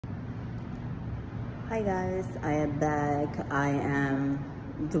Hi guys, I am back. I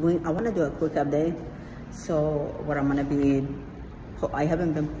want to do a quick update. So what I'm gonna be, I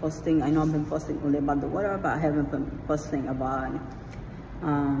haven't been posting. I know I've been posting only about the weather, but I haven't been posting about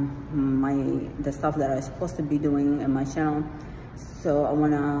the stuff that I'm supposed to be doing in my channel. So I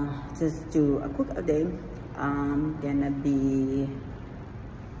wanna just do a quick update. I'm gonna be,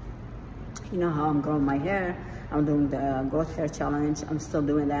 you know how I'm growing my hair. I'm doing the growth hair challenge. I'm still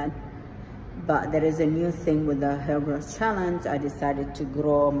doing that. But there is a new thing with the hair growth challenge. I decided to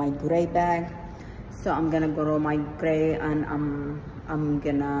grow my gray back. So I'm gonna grow my gray, and I'm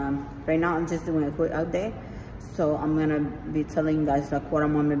gonna, right now I'm just doing a quick update. So I'm gonna be telling you guys like what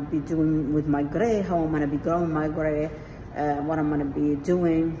I'm gonna be doing with my gray, how I'm gonna be growing my gray, what I'm gonna be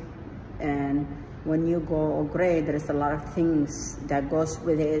doing. And when you go gray, there's a lot of things that goes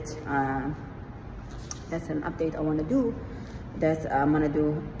with it. That's an update I wanna do. That I'm gonna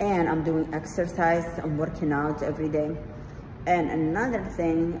do, and I'm doing exercise. I'm working out every day. And another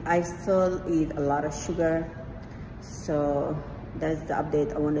thing, I still eat a lot of sugar. So that's the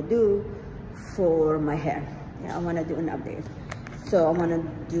update I want to do for my hair. Yeah, I want to do an update. So I want to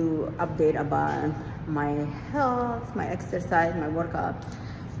do update about my health, my exercise, my workout,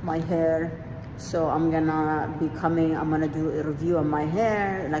 my hair. So I'm gonna do a review of my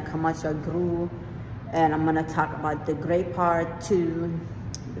hair, like how much I grew. And I'm gonna talk about the gray part too,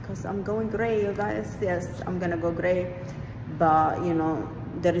 because I'm going gray, you guys. Yes, I'm gonna go gray, but you know,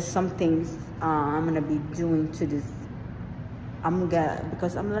 there is some things I'm gonna be doing to this.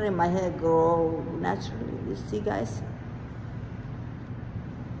 Because I'm letting my hair grow naturally, you see guys.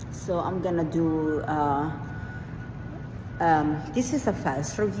 So I'm gonna do, this is a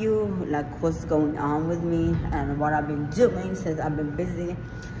fast review, like what's going on with me and what I've been doing since I've been busy.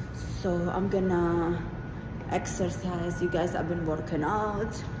 So I'm gonna exercise. You guys, I've been working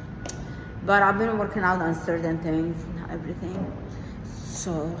out, but I've been working out on certain things, not everything.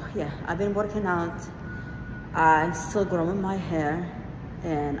 So yeah, I've been working out. I'm still growing my hair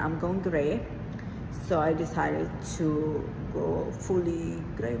and I'm going gray. So I decided to go fully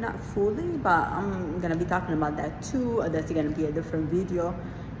gray, not fully, but I'm gonna be talking about that too. That's gonna be a different video,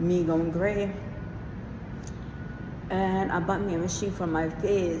 me going gray. And I bought me a machine for my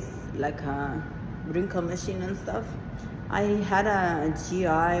face, like a wrinkle machine and stuff. I had a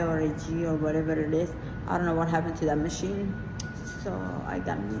GI or a G or whatever it is. I don't know what happened to that machine. So I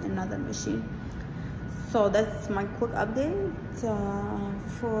got me another machine. So that's my quick update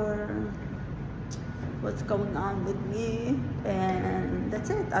for what's going on with me. And that's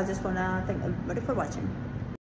it. I just want to thank everybody for watching.